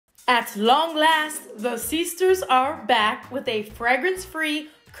At long last, the sisters are back with a fragrance-free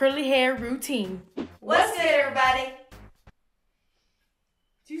curly hair routine. What's good, everybody?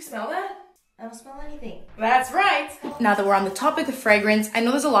 Do you smell that? I don't smell anything. That's right. Now that we're on the topic of fragrance, I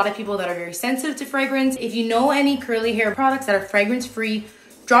know there's a lot of people that are very sensitive to fragrance. If you know any curly hair products that are fragrance-free,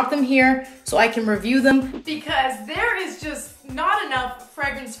 drop them here so I can review them. Because there is just not enough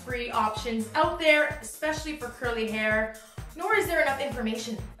fragrance-free options out there, especially for curly hair. Nor is there enough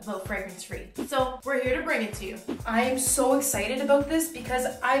information about fragrance-free. So we're here to bring it to you. I am so excited about this because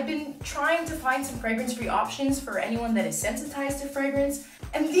I've been trying to find some fragrance-free options for anyone that is sensitized to fragrance,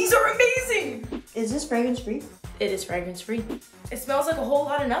 and these are amazing! Is this fragrance-free? It is fragrance-free. It smells like a whole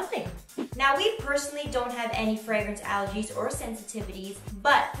lot of nothing. Now, we personally don't have any fragrance allergies or sensitivities,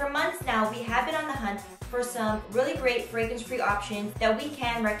 but for months now, we have been on the hunt for some really great fragrance-free options that we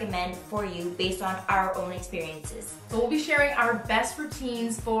can recommend for you based on our own experiences. So we'll be sharing our best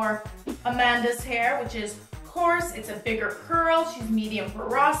routines for Amanda's hair, which is coarse, it's a bigger curl, she's medium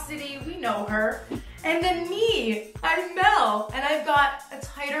porosity, we know her. And then me, I'm Mel, and I've got a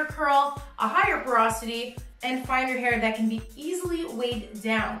tighter curl, a higher porosity, and finer hair that can be easily weighed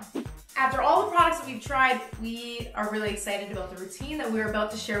down. After all the products that we've tried, we are really excited about the routine that we're about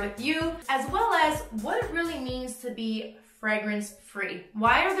to share with you, as well as what it really means to be fragrance-free.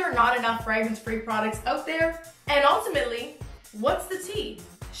 Why are there not enough fragrance-free products out there? And ultimately, what's the tea?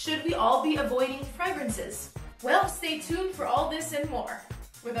 Should we all be avoiding fragrances? Well, stay tuned for all this and more.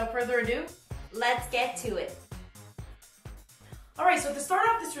 Without further ado, let's get to it. All right, so to start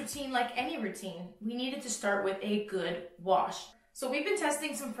off this routine, like any routine, we needed to start with a good wash. So we've been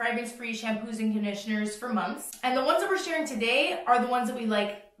testing some fragrance-free shampoos and conditioners for months, and the ones that we're sharing today are the ones that we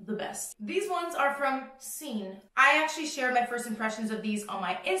like the best. These ones are from Scene. I actually shared my first impressions of these on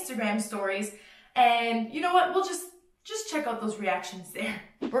my Instagram stories, and you know what? We'll just check out those reactions there.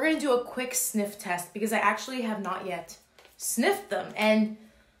 We're gonna do a quick sniff test because I actually have not yet sniffed them, and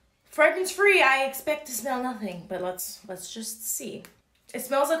fragrance-free, I expect to smell nothing, but let's just see. It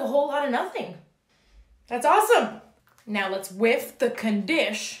smells like a whole lot of nothing. That's awesome. Now let's whiff the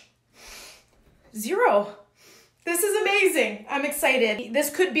condish. 0. This is amazing. I'm excited.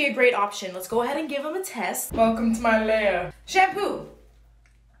 This could be a great option. Let's go ahead and give them a test. Welcome to my lair. Shampoo.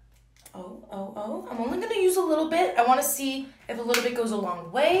 Oh. I'm only gonna use a little bit. I wanna see if a little bit goes a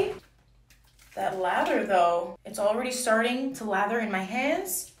long way. That lather though, it's already starting to lather in my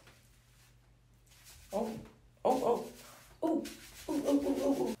hands. Oh.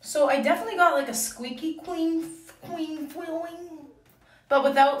 So I definitely got like a squeaky clean feeling, but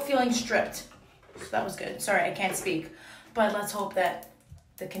without feeling stripped. So that was good. Sorry, I can't speak. But let's hope that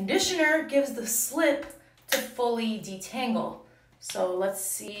the conditioner gives the slip to fully detangle. So let's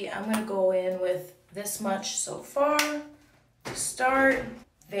see, I'm gonna go in with this much so far to start.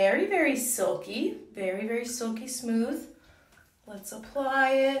 Very, very silky, very silky smooth. Let's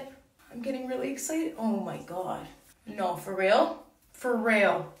apply it. I'm getting really excited. Oh my God. No, for real? For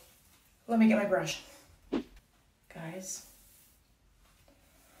real. Let me get my brush. Guys,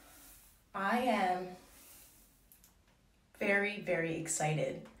 I am very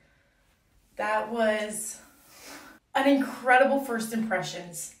excited. That was an incredible first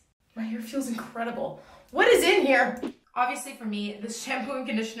impressions. My hair feels incredible. What is in here? Obviously for me, this shampoo and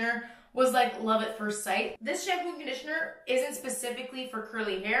conditioner was like love at first sight. This shampoo and conditioner isn't specifically for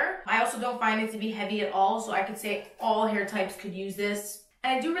curly hair. I also don't find it to be heavy at all, so I could say all hair types could use this.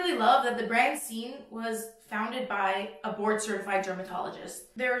 And I do really love that the brand Scene was founded by a board-certified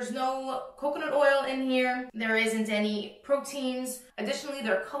dermatologist. There's no coconut oil in here. There isn't any proteins. Additionally,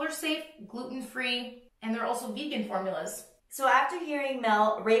 they're color safe, gluten-free, and they're also vegan formulas. So after hearing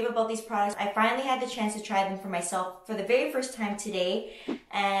Mel rave about these products, I finally had the chance to try them for myself for the very first time today,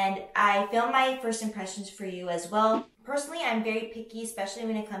 and I filmed my first impressions for you as well. Personally, I'm very picky, especially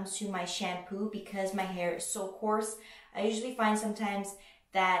when it comes to my shampoo because my hair is so coarse. I usually find sometimes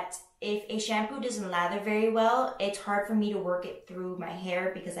that if a shampoo doesn't lather very well, it's hard for me to work it through my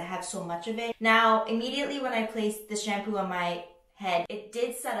hair because I have so much of it. Now, immediately when I placed the shampoo on my head, it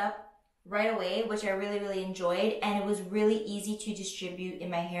did set up right away, which I really enjoyed, and it was really easy to distribute in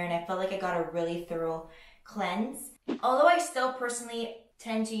my hair, and I felt like I got a really thorough cleanse. Although I still personally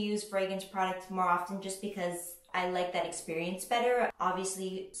tend to use fragrance products more often just because I like that experience better.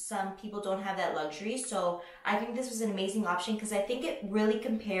 Obviously, some people don't have that luxury, so I think this was an amazing option because I think it really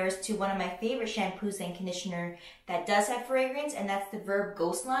compares to one of my favorite shampoos and conditioner that does have fragrance, and that's the Verb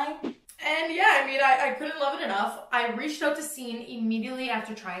Ghost line. And yeah, I mean, I couldn't love it enough. I reached out to Scene immediately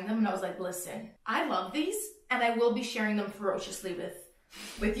after trying them, and I was like, listen, I love these, and I will be sharing them ferociously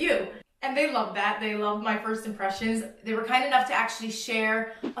with you. And they love that. They love my first impressions. They were kind enough to actually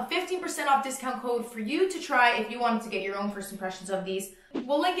share a 15% off discount code for you to try if you wanted to get your own first impressions of these.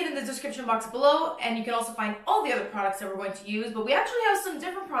 We'll link it in the description box below, and you can also find all the other products that we're going to use, but we actually have some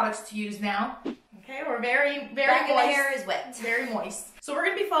different products to use now. Okay, we're very moist. Back of the hair is wet. Very moist. So we're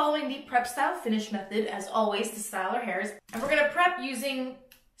going to be following the prep style finish method, as always, to style our hairs. And we're going to prep using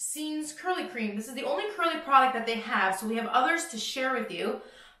Scene's Curly Cream. This is the only curly product that they have, so we have others to share with you.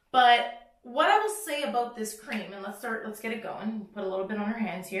 But what I will say about this cream, and let's get it going. Put a little bit on our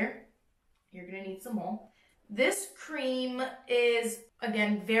hands here. You're going to need some more. This cream is,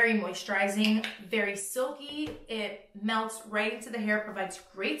 again, very moisturizing, very silky. It melts right into the hair, provides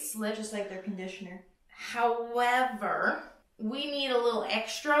great slip. Just like their conditioner. However, we need a little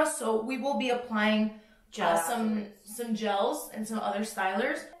extra, so we will be applying some gels and some other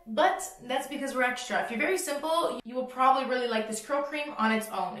stylers, but that's because we're extra. If you're very simple, you will probably really like this curl cream on its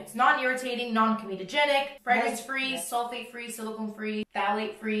own. It's non-irritating, non-comedogenic, fragrance-free, sulfate-free, silicone-free,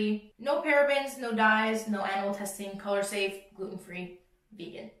 phthalate-free, no parabens, no dyes, no animal testing, color-safe, gluten-free,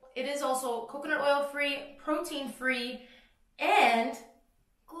 vegan. It is also coconut oil-free, protein-free, and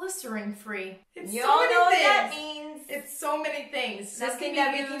glycerine-free. It's You so all many know what things. that means. It's so many things. Something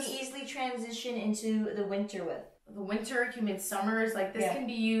that we can easily transition into the winter with. The winter, humid summers, like this Yeah. can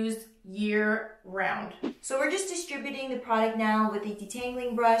be used year round. So we're just distributing the product now with a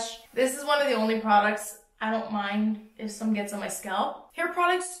detangling brush. This is one of the only products I don't mind if some gets on my scalp. Hair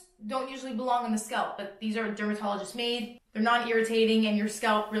products don't usually belong on the scalp, but these are dermatologist made. They're non-irritating, and your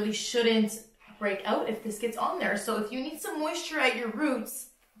scalp really shouldn't break out if this gets on there. So if you need some moisture at your roots,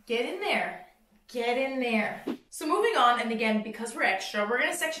 get in there. Get in there. So moving on, and again, because we're extra, we're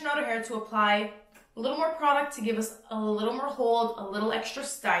gonna section out our hair to apply a little more product to give us a little more hold, a little extra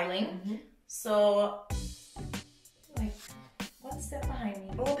styling. So, like, one step behind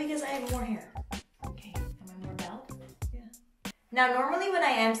me. Well, because I have more hair. Okay, am I more belt? Yeah. Now, normally when I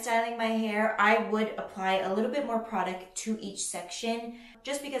am styling my hair, I would apply a little bit more product to each section,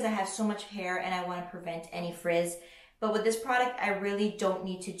 just because I have so much hair and I want to prevent any frizz. But with this product, I really don't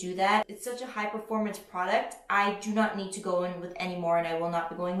need to do that. It's such a high performance product. I do not need to go in with any more, and I will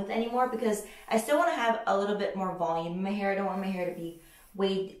not be going with any more because I still want to have a little bit more volume in my hair. I don't want my hair to be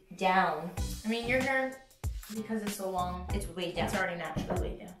weighed down. I mean, your hair, because it's so long, It's weighed down. it's already naturally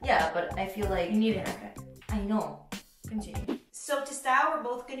weighed down. Yeah, but I feel like... You need a haircut. I know. Continue. So to style, we're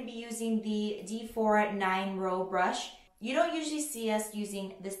both going to be using the D4 9-row brush. You don't usually see us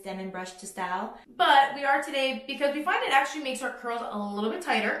using this Denman brush to style. But we are today because we find it actually makes our curls a little bit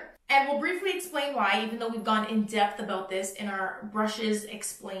tighter. And we'll briefly explain why, even though we've gone in depth about this in our brushes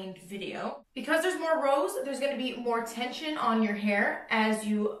explained video. Because there's more rows, there's going to be more tension on your hair as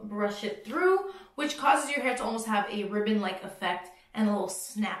you brush it through, which causes your hair to almost have a ribbon-like effect and a little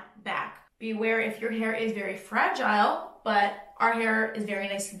snap back. Beware if your hair is very fragile, but our hair is very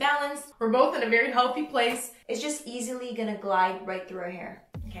nicely balanced. We're both in a very healthy place. It's just easily gonna glide right through our hair.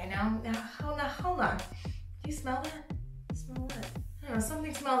 Okay, now hold on. Do you smell that? Smell what? I don't know,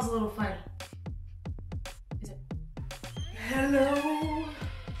 something smells a little funny. Is it? Hello?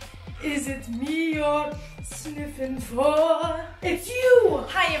 Is it me you're sniffing for? It's you!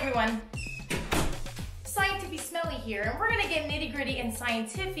 Hi everyone. Scientific Smelly here, and we're gonna get nitty-gritty and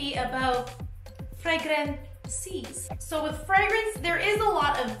scientific about fragrances. So with fragrance, there is a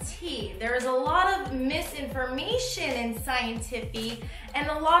lot of tea. There is a lot of misinformation in scientific, and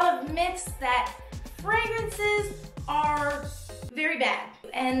a lot of myths that fragrances are very bad.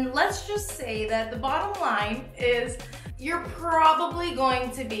 And let's just say that the bottom line is you're probably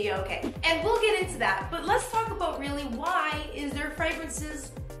going to be okay. And we'll get into that, but let's talk about really why is there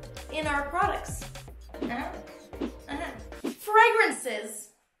fragrances in our products. Fragrances,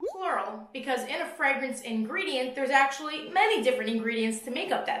 plural, because in a fragrance ingredient, there's actually many different ingredients to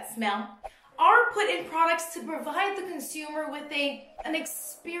make up that smell, are put in products to provide the consumer with an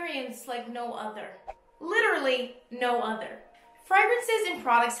experience like no other. Literally no other. Fragrances in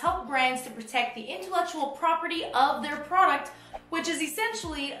products help brands to protect the intellectual property of their product, which is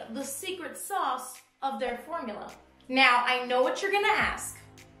essentially the secret sauce of their formula. Now, I know what you're gonna ask.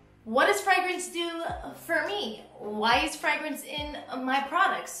 What does fragrance do for me? Why is fragrance in my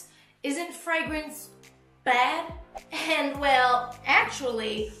products? Isn't fragrance bad? And well,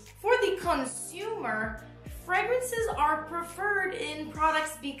 actually, for the consumer, fragrances are preferred in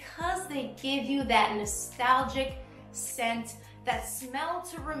products because they give you that nostalgic scent, that smell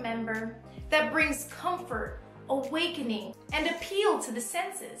to remember, that brings comfort, awakening, and appeal to the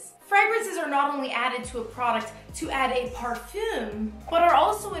senses. Fragrances are not only added to a product to add a parfum, but are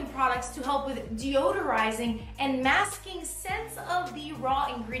also in products to help with deodorizing and masking scents of the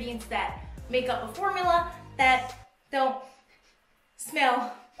raw ingredients that make up a formula that don't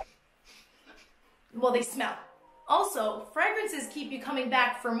smell, well, they smell. Also, fragrances keep you coming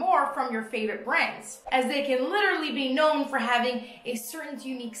back for more from your favorite brands, as they can literally be known for having a certain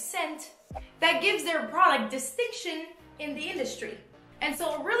unique scent that gives their product distinction in the industry. And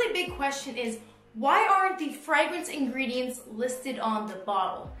so a really big question is, why aren't the fragrance ingredients listed on the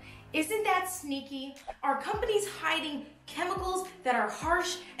bottle? Isn't that sneaky? Are companies hiding chemicals that are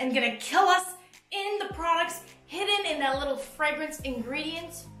harsh and gonna kill us in the products hidden in that little fragrance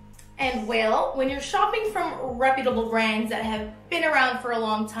ingredient? And well, when you're shopping from reputable brands that have been around for a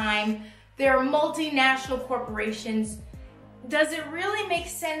long time, they're multinational corporations, does it really make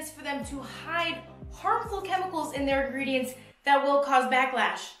sense for them to hide harmful chemicals in their ingredients that will cause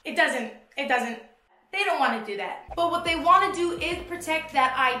backlash? It doesn't. They don't want to do that. But what they want to do is protect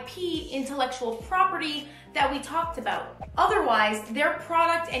that IP, intellectual property, that we talked about. Otherwise, their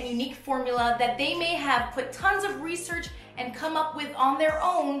product and unique formula that they may have put tons of research and come up with on their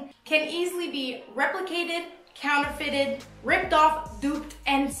own can easily be replicated, counterfeited, ripped off, duped,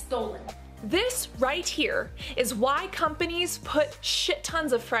 and stolen. This right here is why companies put shit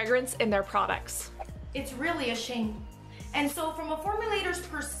tons of fragrance in their products. It's really a shame. And so from a formulator's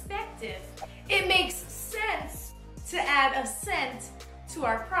perspective, it makes sense to add a scent to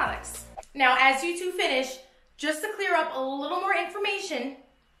our products. Now, as you two finish, just to clear up a little more information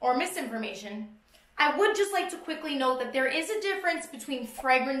or misinformation, I would just like to quickly note that there is a difference between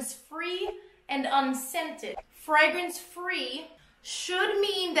fragrance-free and unscented. Fragrance-free should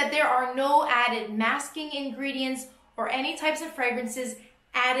mean that there are no added masking ingredients or any types of fragrances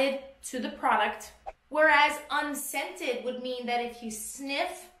added to the product, whereas unscented would mean that if you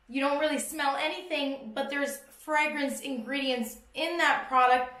sniff, you don't really smell anything, but there's fragrance ingredients in that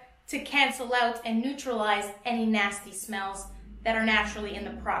product to cancel out and neutralize any nasty smells that are naturally in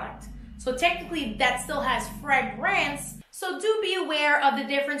the product. So technically that still has fragrance, so do be aware of the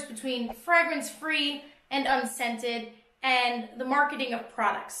difference between fragrance-free and unscented and the marketing of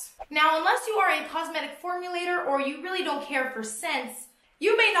products. Now, unless you are a cosmetic formulator or you really don't care for scents,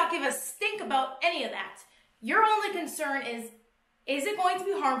 you may not give a stink about any of that. Your only concern is it going to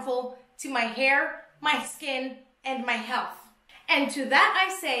be harmful to my hair, my skin, and my health? And to that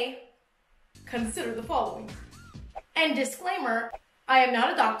I say, consider the following. And disclaimer, I am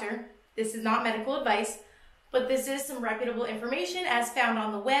not a doctor. This is not medical advice, but this is some reputable information as found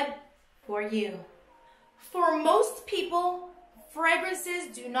on the web for you. For most people,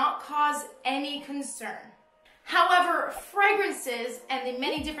 fragrances do not cause any concern. However, fragrances and the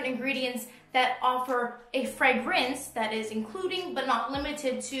many different ingredients that offer a fragrance, that is including but not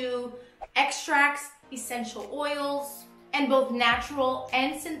limited to extracts, essential oils, and both natural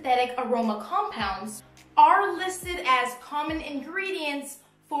and synthetic aroma compounds, are listed as common ingredients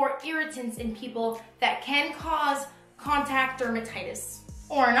for irritants in people that can cause contact dermatitis,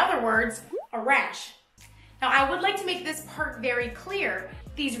 or in other words, a rash. Now, I would like to make this part very clear.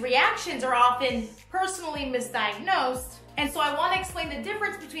 These reactions are often personally misdiagnosed, and so I want to explain the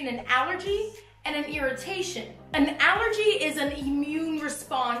difference between an allergy and an irritation. An allergy is an immune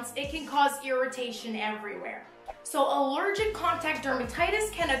response. It can cause irritation everywhere. So allergic contact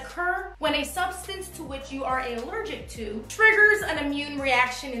dermatitis can occur when a substance to which you are allergic to triggers an immune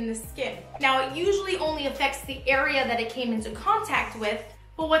reaction in the skin. Now, it usually only affects the area that it came into contact with,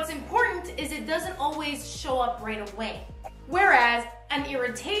 but what's important is it doesn't always show up right away. Whereas an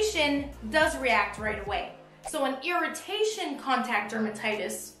irritation does react right away. So an irritation contact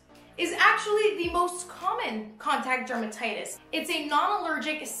dermatitis is actually the most common contact dermatitis. It's a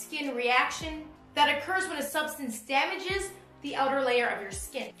non-allergic skin reaction that occurs when a substance damages the outer layer of your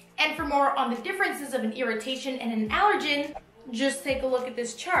skin. And for more on the differences of an irritation and an allergen, just take a look at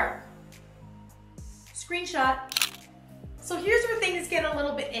this chart. Screenshot. So here's where things get a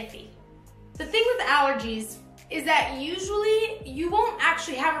little bit iffy. The thing with allergies is that usually you won't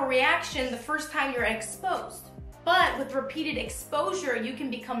actually have a reaction the first time you're exposed. But with repeated exposure, you can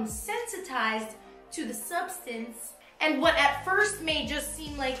become sensitized to the substance, and what at first may just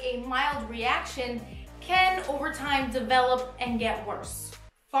seem like a mild reaction can over time develop and get worse,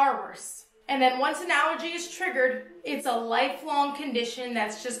 far worse. And then once an allergy is triggered, it's a lifelong condition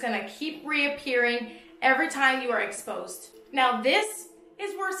that's just gonna keep reappearing every time you are exposed. Now this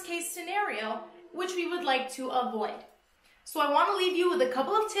is worst case scenario, which we would like to avoid. So I want to leave you with a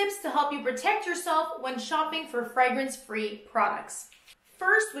couple of tips to help you protect yourself when shopping for fragrance-free products.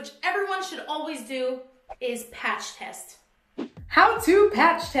 First, which everyone should always do, is patch test. How to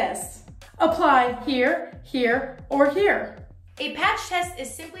patch test. Apply here, here, or here. A patch test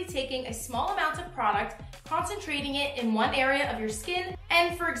is simply taking a small amount of product, concentrating it in one area of your skin,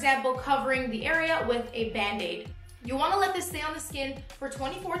 and for example, covering the area with a band-aid. You want to let this stay on the skin for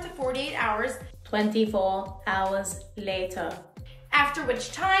 24 to 48 hours. 24 hours later. After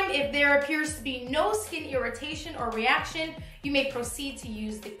which time, if there appears to be no skin irritation or reaction, you may proceed to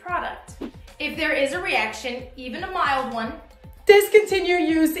use the product. If there is a reaction, even a mild one, discontinue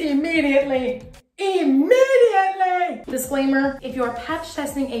use immediately. Immediately! Disclaimer, if you're patch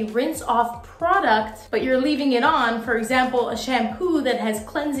testing a rinse off product, but you're leaving it on, for example, a shampoo that has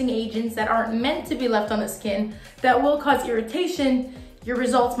cleansing agents that aren't meant to be left on the skin that will cause irritation, your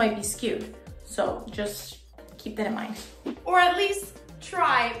results might be skewed. So just keep that in mind. Or at least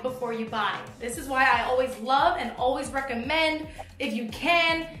try before you buy. This is why I always love and always recommend, if you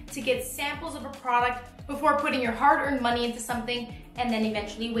can, to get samples of a product before putting your hard-earned money into something and then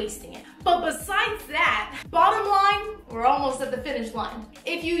eventually wasting it. But besides that, bottom line, we're almost at the finish line.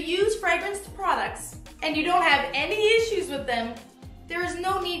 If you use fragranced products and you don't have any issues with them, there is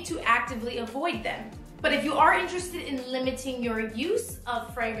no need to actively avoid them. But if you are interested in limiting your use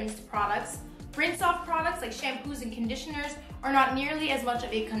of fragranced products, rinse-off products like shampoos and conditioners are not nearly as much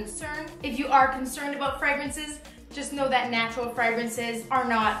of a concern. If you are concerned about fragrances, just know that natural fragrances are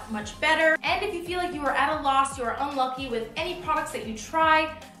not much better. And if you feel like you are at a loss, you are unlucky with any products that you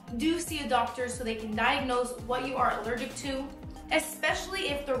try, do see a doctor so they can diagnose what you are allergic to, especially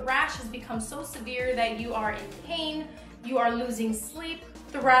if the rash has become so severe that you are in pain, you are losing sleep,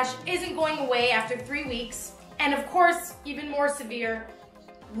 the rash isn't going away after 3 weeks, and of course, even more severe,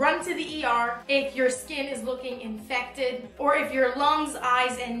 run to the ER if your skin is looking infected or if your lungs,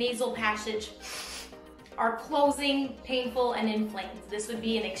 eyes, and nasal passage are closing, painful, and inflamed. This would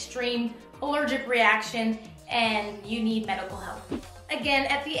be an extreme allergic reaction and you need medical help. Again,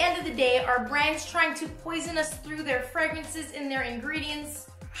 at the end of the day, are brands trying to poison us through their fragrances and their ingredients?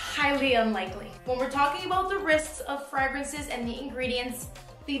 Highly unlikely. When we're talking about the risks of fragrances and the ingredients,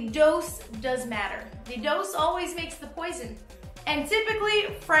 the dose does matter. The dose always makes the poison. And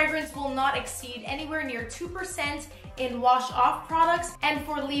typically, fragrance will not exceed anywhere near 2% in wash-off products, and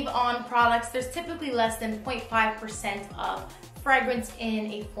for leave-on products, there's typically less than 0.5% of fragrance in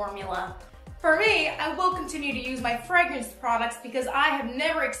a formula. For me, I will continue to use my fragranced products because I have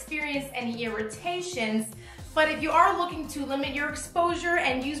never experienced any irritations, but if you are looking to limit your exposure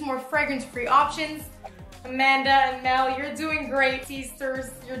and use more fragrance-free options, Amanda and Mel, you're doing great.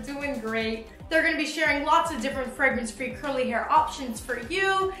 Sisters, you're doing great. They're gonna be sharing lots of different fragrance-free curly hair options for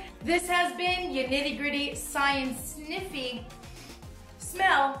you. This has been your nitty-gritty science sniffy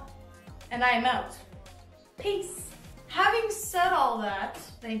smell, and I am out. Peace. Having said all that,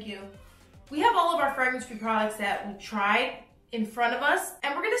 thank you. We have all of our fragrance-free products that we tried in front of us,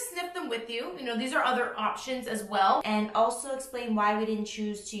 and we're gonna sniff them with you. You know, these are other options as well. And also explain why we didn't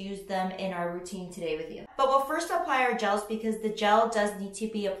choose to use them in our routine today with you. But we'll first apply our gels because the gel does need to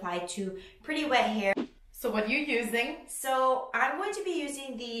be applied to pretty wet hair. So what are you using? So I'm going to be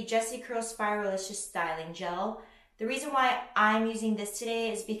using the Jessicurl Spiralicious Styling Gel. The reason why I'm using this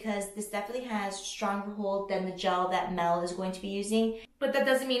today is because this definitely has stronger hold than the gel that Mel is going to be using. But that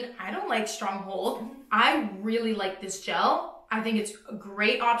doesn't mean I don't like strong hold. I really like this gel. I think it's a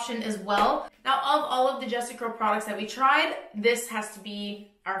great option as well. Now, of all of the Jessicurl products that we tried, this has to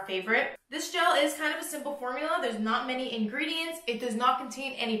be our favorite. This gel is kind of a simple formula. There's not many ingredients. It does not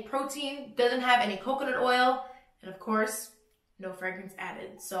contain any protein, doesn't have any coconut oil, and of course, no fragrance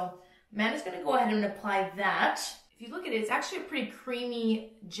added. So Amanda's gonna go ahead and apply that. If you look at it, it's actually a pretty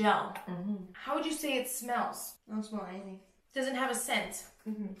creamy gel. How would you say it smells? I don't smell anything. Doesn't have a scent.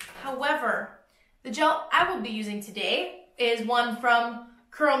 However, the gel I will be using today is one from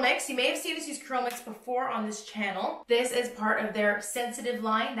CurlMix. You may have seen us use CurlMix before on this channel. This is part of their sensitive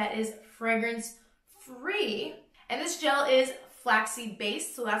line that is fragrance free. And this gel is flaxseed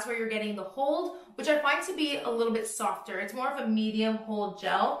based, so that's where you're getting the hold, which I find to be a little bit softer. It's more of a medium hold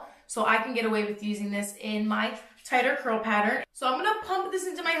gel, so I can get away with using this in my tighter curl pattern. So I'm gonna pump this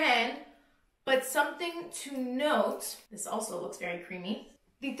into my hand, but something to note, this also looks very creamy.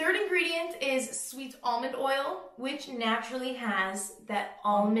 The third ingredient is sweet almond oil, which naturally has that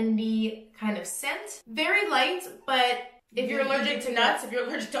almondy kind of scent. Very light, but if you're allergic to nuts, if you're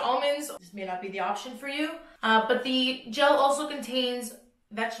allergic to almonds, this may not be the option for you. But the gel also contains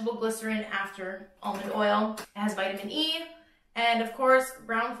vegetable glycerine after almond oil. It has vitamin E, and of course,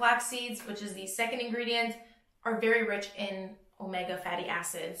 brown flax seeds, which is the second ingredient, are very rich in omega fatty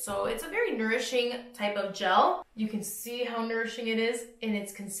acids. So it's a very nourishing type of gel. You can see how nourishing it is in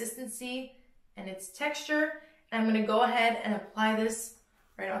its consistency and its texture. And I'm gonna go ahead and apply this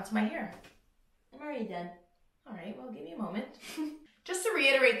right onto my hair. I'm already done. All right, well, give me a moment. Just to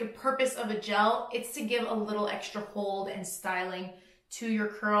reiterate the purpose of a gel, it's to give a little extra hold and styling to your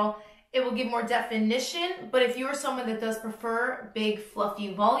curl. It will give more definition, but if you are someone that does prefer big,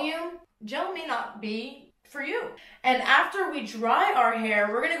 fluffy volume, gel may not be for you. And after we dry our hair,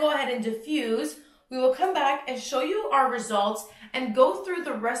 we're gonna go ahead and diffuse. We will come back and show you our results and go through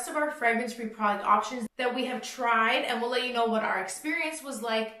the rest of our fragrance-free product options that we have tried, and we'll let you know what our experience was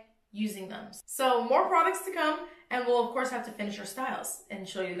like using them. So more products to come, and we'll of course have to finish our styles and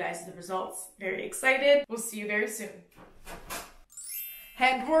show you guys the results. Very excited. We'll see you very soon.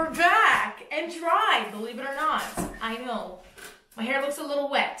 And we're back and dry, believe it or not. I know, my hair looks a little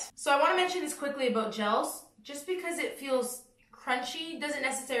wet. So I want to mention this quickly about gels. Just because it feels crunchy doesn't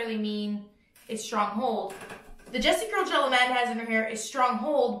necessarily mean it's strong hold. The Jessicurl gel Amanda has in her hair is strong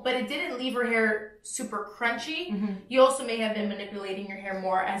hold, but it didn't leave her hair super crunchy. You also may have been manipulating your hair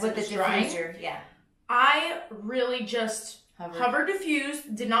more as it was drying. Diffuser, yeah. I really just hovered,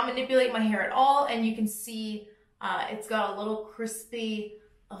 diffused, did not manipulate my hair at all, and you can see it's got a little crispy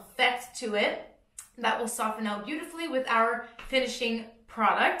effect to it that will soften out beautifully with our finishing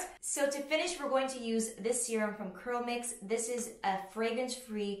product. So to finish, we're going to use this serum from CurlMix. This is a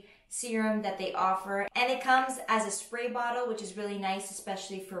fragrance-free serum that they offer, and it comes as a spray bottle, which is really nice,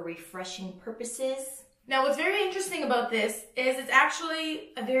 especially for refreshing purposes. Now, what's very interesting about this is it's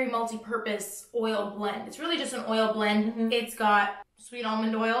actually a very multi-purpose oil blend. It's really just an oil blend. It's got sweet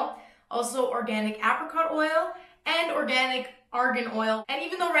almond oil, also organic apricot oil, and organic argan oil. And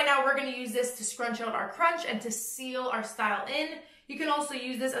even though right now we're going to use this to scrunch out our crunch and to seal our style in, you can also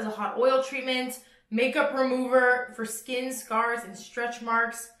use this as a hot oil treatment, makeup remover for skin scars and stretch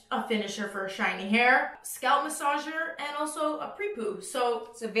marks, a finisher for shiny hair, scalp massager, and also a pre-poo. So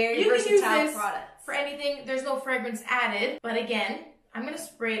it's a very you versatile can use this product for anything. There's no fragrance added, but again, I'm gonna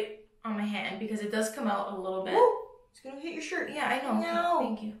spray it on my hand because it does come out a little bit. Ooh, it's gonna hit your shirt. Yeah, I know. No.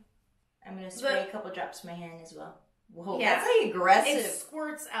 Thank you. I'm gonna spray a couple drops in my hand as well. Whoa, yeah, that's like aggressive. It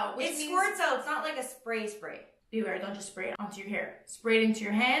squirts out. It squirts out. It's not like a spray. Beware, don't just spray it onto your hair. Spray it into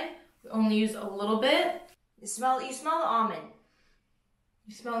your hand. We only use a little bit. You smell the almond.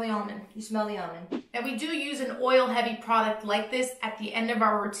 You smell the almond. You smell the almond. And we do use an oil-heavy product like this at the end of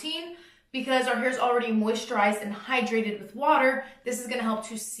our routine because our hair is already moisturized and hydrated with water. This is going to help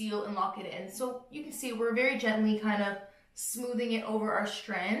to seal and lock it in. So you can see we're very gently kind of smoothing it over our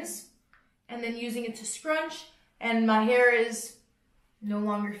strands and then using it to scrunch. And my hair is no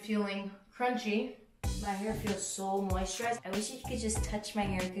longer feeling crunchy. My hair feels so moisturized. I wish you could just touch my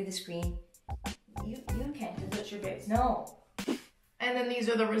hair through the screen. You can't touch your face. No. And then these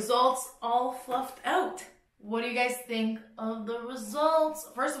are the results all fluffed out. What do you guys think of the results?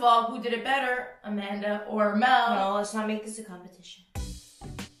 First of all, who did it better, Amanda or Mel? No, let's not make this a competition.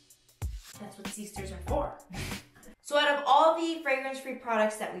 That's what sisters are for. So out of all the fragrance-free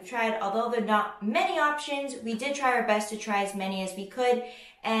products that we've tried, although there are not many options, we did try our best to try as many as we could,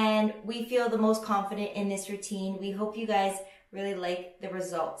 and we feel the most confident in this routine. We hope you guys really like the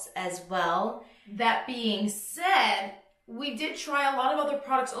results as well. That being said, we did try a lot of other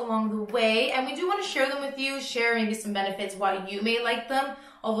products along the way, and we do want to share them with you, share maybe some benefits why you may like them,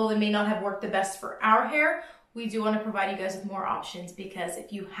 although they may not have worked the best for our hair. We do want to provide you guys with more options because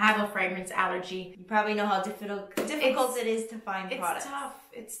if you have a fragrance allergy, you probably know how difficult it is to find products.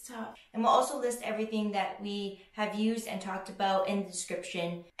 It's tough. And we'll also list everything that we have used and talked about in the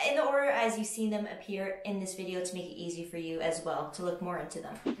description in the order as you've seen them appear in this video to make it easy for you as well to look more into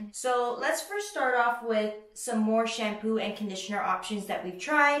them. So let's first start off with some more shampoo and conditioner options that we've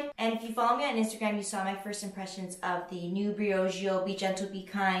tried. And if you follow me on Instagram, you saw my first impressions of the new Briogeo Be Gentle, Be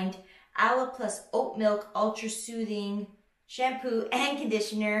Kind Aloe plus Oat Milk Ultra Soothing shampoo and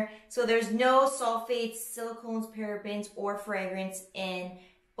conditioner. So there's no sulfates, silicones, parabens, or fragrance in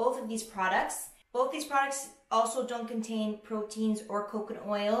both of these products. Both these products also don't contain proteins or coconut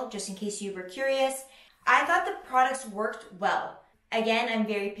oil, just in case you were curious. I thought the products worked well. Again, I'm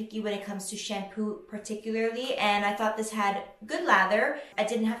very picky when it comes to shampoo particularly, and I thought this had good lather. I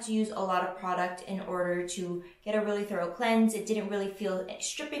didn't have to use a lot of product in order to get a really thorough cleanse. It didn't really feel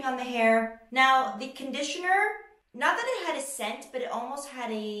stripping on the hair. Now, the conditioner, not that it had a scent, but it almost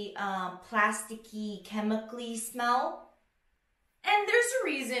had a plasticky, chemically smell. And there's a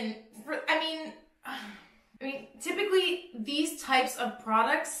reason for, I mean, typically these types of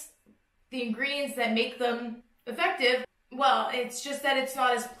products, the ingredients that make them effective, well, it's just that it's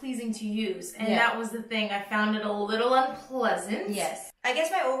not as pleasing to use. And that was the thing. I found it a little unpleasant. Yes. I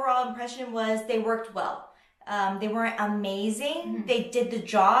guess my overall impression was they worked well. They weren't amazing. They did the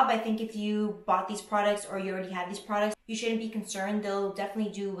job. I think if you bought these products or you already have these products, you shouldn't be concerned. They'll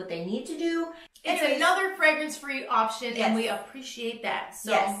definitely do what they need to do. It's another fragrance-free option, and we appreciate that.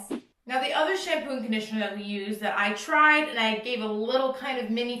 So, now the other shampoo and conditioner that we use that I tried, and I gave a little kind of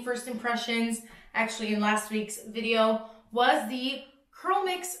mini first impressions, actually in last week's video, was the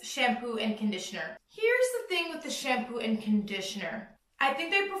CurlMix shampoo and conditioner. Here's the thing with the shampoo and conditioner. I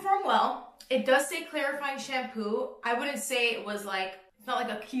think they perform well. It does say clarifying shampoo. I wouldn't say it was like, it's not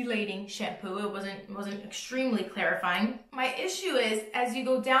like a chelating shampoo. It wasn't extremely clarifying. My issue is, as you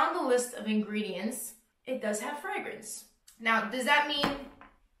go down the list of ingredients, it does have fragrance. Now, does that mean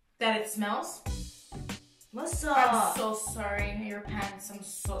that it smells? What's up? I'm so sorry. Your pants, I'm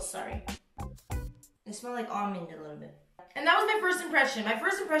so sorry. They smell like almond a little bit. And that was my first impression. My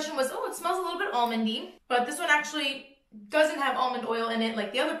first impression was, oh, it smells a little bit almondy, but this one actually doesn't have almond oil in it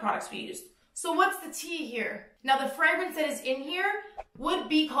like the other products we used. So what's the tea here? Now the fragrance that is in here would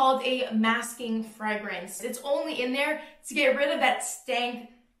be called a masking fragrance. It's only in there to get rid of that stank,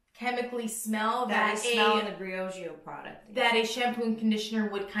 chemically smell that smell in the Briogeo product. That a shampoo and conditioner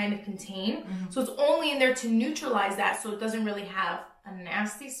would kind of contain. So it's only in there to neutralize that, so it doesn't really have a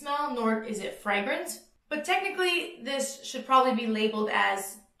nasty smell, nor is it fragrant. But technically, this should probably be labeled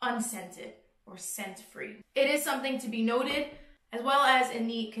as unscented or scent-free. It is something to be noted, as well as in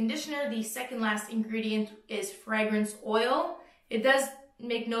the conditioner, the second last ingredient is fragrance oil. It does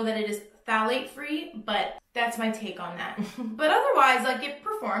make note that it is phthalate-free, but that's my take on that. But otherwise, like, it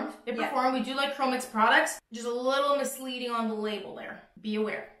performed. It performed. We do like CurlMix products, just a little misleading on the label there. Be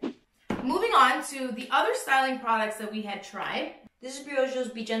aware. Moving on to the other styling products that we had tried. This is Briogeo's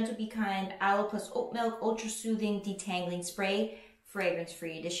Be Gentle, Be Kind Aloe plus Oat Milk Ultra Soothing Detangling Spray,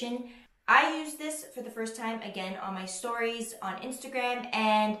 Fragrance-Free Edition. I used this for the first time, again, on my stories on Instagram,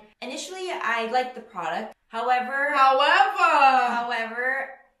 and initially I liked the product. However,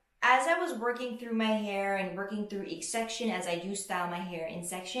 as I was working through my hair and working through each section, as I do style my hair in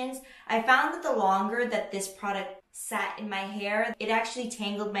sections, I found that the longer that this product sat in my hair, it actually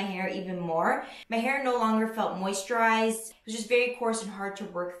tangled my hair even more. My hair no longer felt moisturized. It was just very coarse and hard to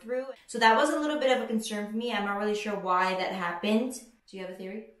work through. So that was a little bit of a concern for me. I'm not really sure why that happened. Do you have a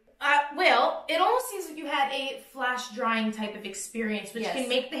theory? Well, it almost seems like you had a flash drying type of experience, which can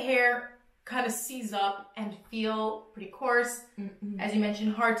make the hair kind of seize up and feel pretty coarse. As you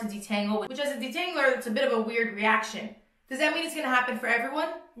mentioned, hard to detangle, which as a detangler, it's a bit of a weird reaction. Does that mean it's going to happen for everyone?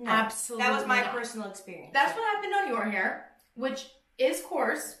 No. Absolutely That was my not. personal experience. That's what happened on your hair, which is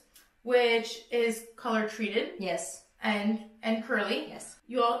coarse, which is color treated. Yes. And curly. Yes.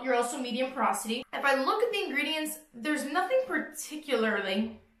 You're also medium porosity. If I look at the ingredients, there's nothing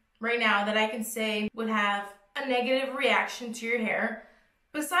particularly right now that I can say would have a negative reaction to your hair,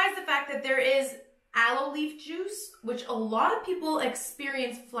 besides the fact that there is aloe leaf juice, which a lot of people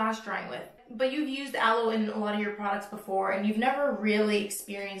experience flash drying with. But you've used aloe in a lot of your products before, and you've never really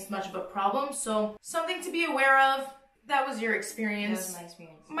experienced much of a problem, so something to be aware of. That was your experience. That was my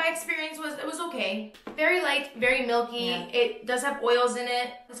experience. My experience was, it was okay. Very light, very milky. Yeah. It does have oils in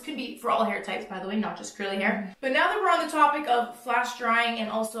it. This could be for all hair types, by the way, not just curly hair. But now that we're on the topic of flash drying and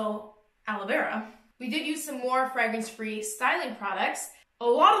also aloe vera, we did use some more fragrance-free styling products. A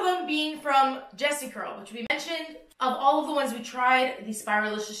lot of them being from Jessicurl, which we mentioned. Of all of the ones we tried, the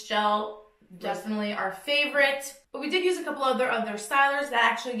Spiralicious Gel, definitely our favorite. But we did use a couple other stylers that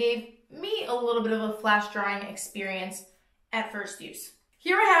actually gave me a little bit of a flash drying experience at first use.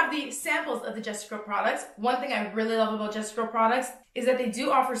 Here I have the samples of the Jessicurl products. One thing I really love about Jessicurl products is that they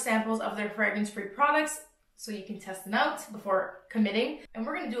do offer samples of their fragrance-free products, so you can test them out before committing. And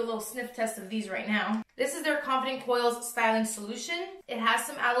we're gonna do a little sniff test of these right now. This is their Confident Coils Styling Solution. It has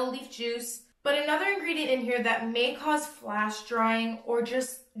some aloe leaf juice, but another ingredient in here that may cause flash drying or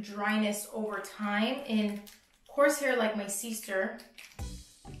just dryness over time in coarse hair like my sister.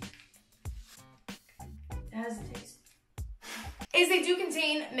 It has a taste. Is they do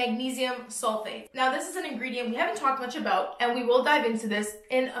contain magnesium sulfate. Now this is an ingredient we haven't talked much about, and we will dive into this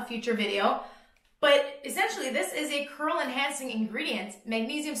in a future video. But essentially this is a curl enhancing ingredient.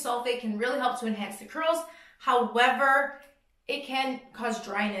 Magnesium sulfate can really help to enhance the curls. However, it can cause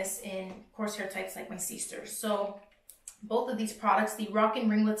dryness in coarse hair types like my sister. So both of these products, the Rockin'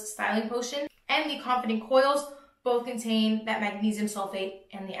 Ringlets Styling Potion and the Confident Coils, both contain that magnesium sulfate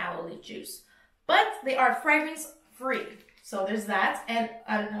and the aloe leaf juice. But they are fragrance free. So there's that. And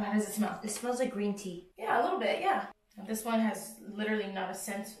I don't know, how does it smell? It smells like green tea. Yeah, a little bit, yeah. This one has literally not a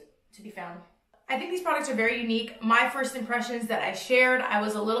scent to be found. I think these products are very unique. My first impressions that I shared, I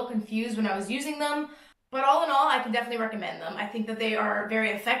was a little confused when I was using them, But all in all, I can definitely recommend them. I think that they are very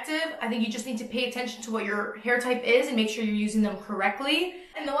effective. I think you just need to pay attention to what your hair type is and make sure you're using them correctly.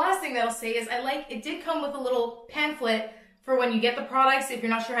 And the last thing that I'll say is it did come with a little pamphlet for when you get the products. If you're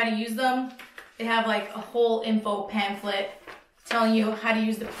not sure how to use them, they have like a whole info pamphlet telling you how to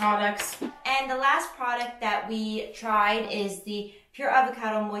use the products. And the last product that we tried is the Pure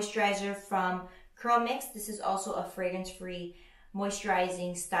Avocado Moisturizer from CurlMix. This is also a fragrance-free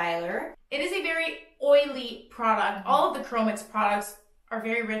moisturizing styler. It is a very oily product. All of the CurlMix products are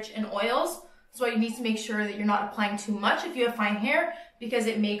very rich in oils, so you need to make sure that you're not applying too much if you have fine hair, because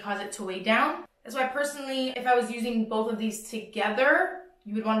it may cause it to weigh down. That's why personally, if I was using both of these together,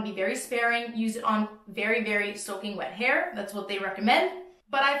 you would want to be very sparing. Use it on very, very soaking wet hair. That's what they recommend.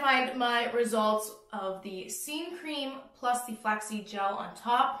 But I find my results of the Scene Cream plus the Flaxseed Gel on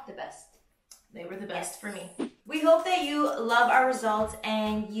top The best. They were the best for me. We hope that you love our results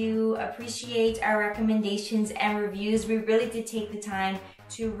and you appreciate our recommendations and reviews. We really did take the time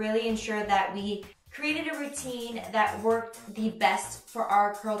to really ensure that we created a routine that worked the best for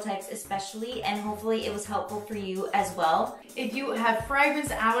our curl types especially, and hopefully it was helpful for you as well. If you have fragrance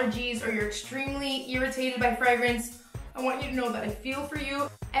allergies or you're extremely irritated by fragrance, I want you to know that I feel for you,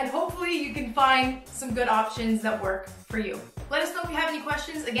 and hopefully you can find some good options that work for you. Let us know if you have any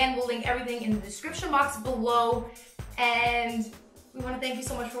questions. Again, we'll link everything in the description box below, and we want to thank you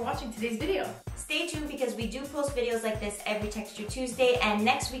so much for watching today's video. Stay tuned because we do post videos like this every Texture Tuesday, and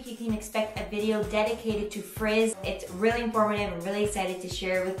next week you can expect a video dedicated to frizz. It's really informative. I'm really excited to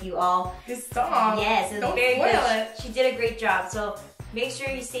share with you all. Good song. Yes, it was Don't very spoil good. it. She did a great job. So make sure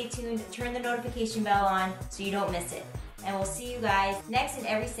you stay tuned, turn the notification bell on so you don't miss it. And we'll see you guys next in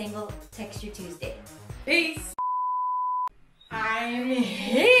every single Texture Tuesday. Peace. I'm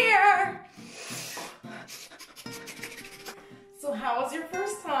here. So how was your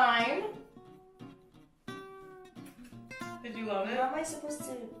first time? Did you love it? How am I supposed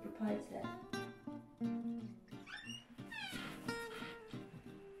to reply to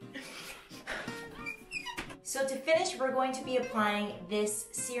that? So to finish, we're going to be applying this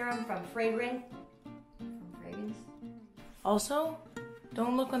serum from Fragrance. Also,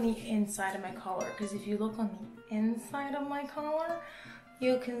 don't look on the inside of my collar, because if you look on the inside of my collar,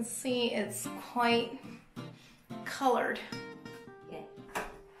 you can see it's quite colored. Yeah.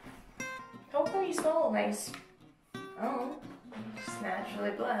 Hopefully you smell nice. Oh. Just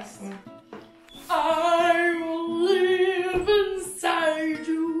naturally blessed. Mm. I will live inside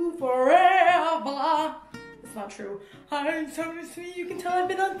you forever. It's not true. I'm so sweet, you can tell I've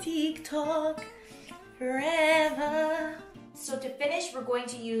been on TikTok forever. So to finish, we're going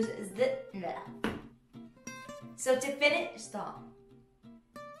to use the... So to finish... Stop.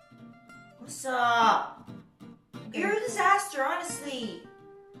 What's up? You're a disaster, honestly.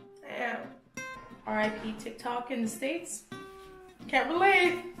 I am. R.I.P. TikTok in the States. Can't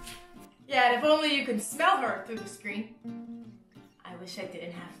relate. Yeah, and if only you could smell her through the screen. I wish I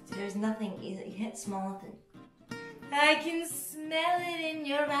didn't have to. There's nothing, you can't smell nothing. I can smell it in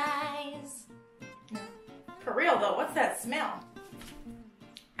your eyes. No. For real though, what's that smell?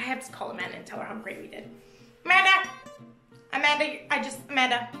 I have to call Amanda and tell her how great we did. Amanda!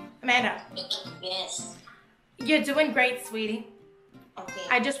 Amanda. Yes. You're doing great, sweetie. Okay.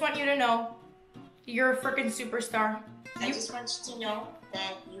 I just want you to know, you're a freaking superstar. I just want you to know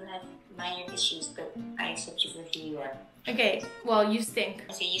that you have minor issues, but I accept you for who you are. Okay, well, you stink.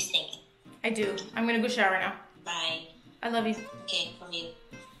 Okay, you stink. I do. I'm gonna go shower now. Bye. I love you. Okay, love you.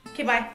 Okay, bye.